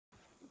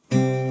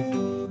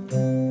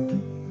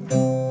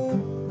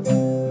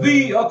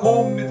har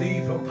kommit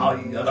ifrån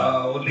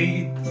Pajala och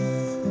Lit,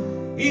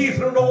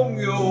 ifrån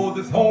Ånge och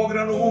det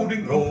fagra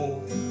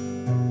Nordingrå.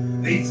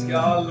 Vi ska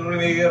aldrig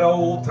mera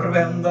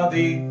återvända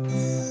dit,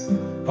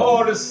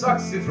 har det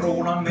sagts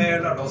ifrån av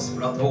Mälardals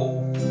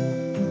platå.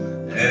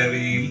 Där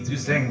vi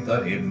iltvis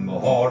längtar hem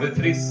och har det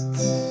trist,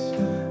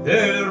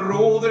 där det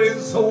råder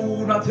en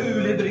så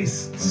naturlig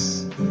brist.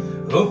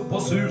 Upp på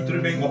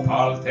surströmming och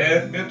palt,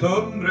 ät med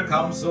tumre,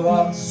 kams och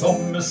allt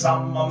som är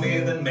samma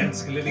med en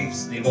mänsklig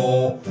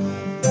livsnivå.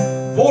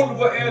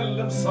 Volvo,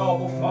 LM,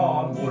 Saab och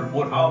fan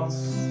mormor hans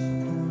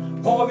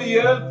har vi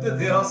hjälpt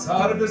deras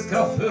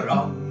arbetskraft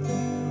föran.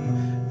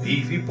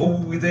 Vi fick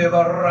bo i det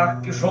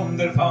baracker som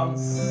där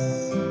fanns,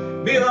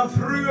 medan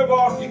fru och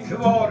barn gick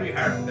kvar i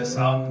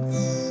Härnösand.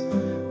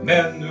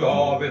 Men nu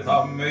har vi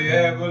tamme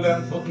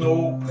djävulen fått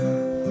nog.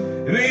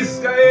 Vi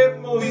ska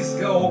hem och vi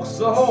ska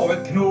också ha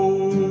ett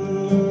knog.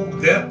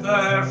 Detta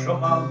är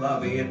som alla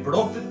vet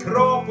blott ett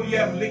krav på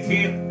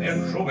jämlikhet,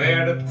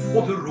 människovärdet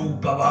och till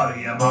ropa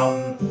varje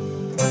man.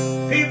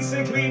 Finns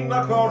en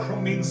kvinna kvar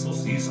som minns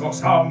oss i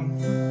Skagshamn,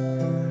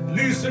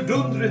 lyser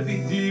dundret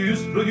vitt i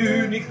ljusblå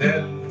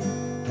junikväll.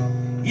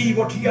 I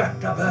vårt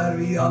hjärta bär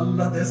vi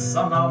alla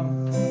dessa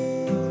namn,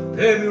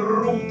 där vi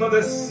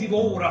rotades i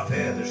våra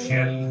fäders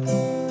käll.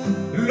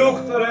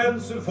 Luktar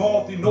en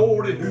sulfat i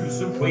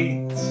nålehusen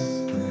skit,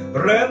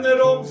 bränner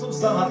de som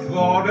stannat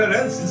kvar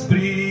där än sin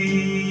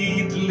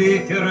sprit.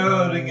 Leker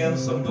öringen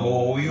som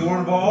då i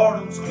vår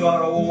barndoms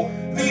klara å,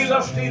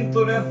 vilar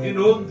stintoren in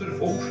under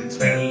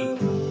fårskitsfäll.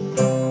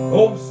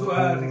 Om så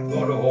ärligt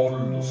var det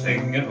håll och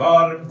sängen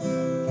varm,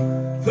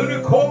 för nu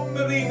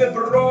kommer vi med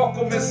brak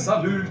och med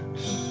salut.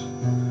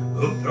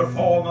 Upprör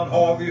fanan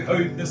har vi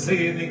höjt med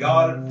senig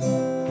arm,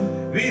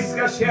 vi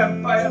ska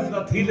kämpa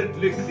ända till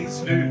ett lyckligt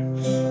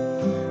slut.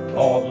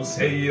 Vad de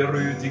säger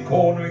ut i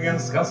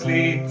konungens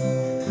kansli,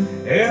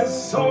 en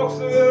sak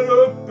som är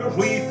uppe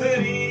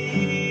skiter i.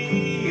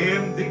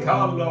 Hem till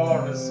Kalle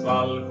Arnes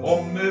vall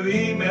kommer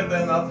vi med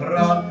denna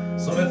trall,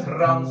 som ett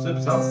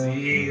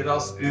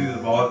transubstansieras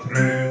ur var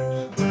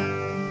trut.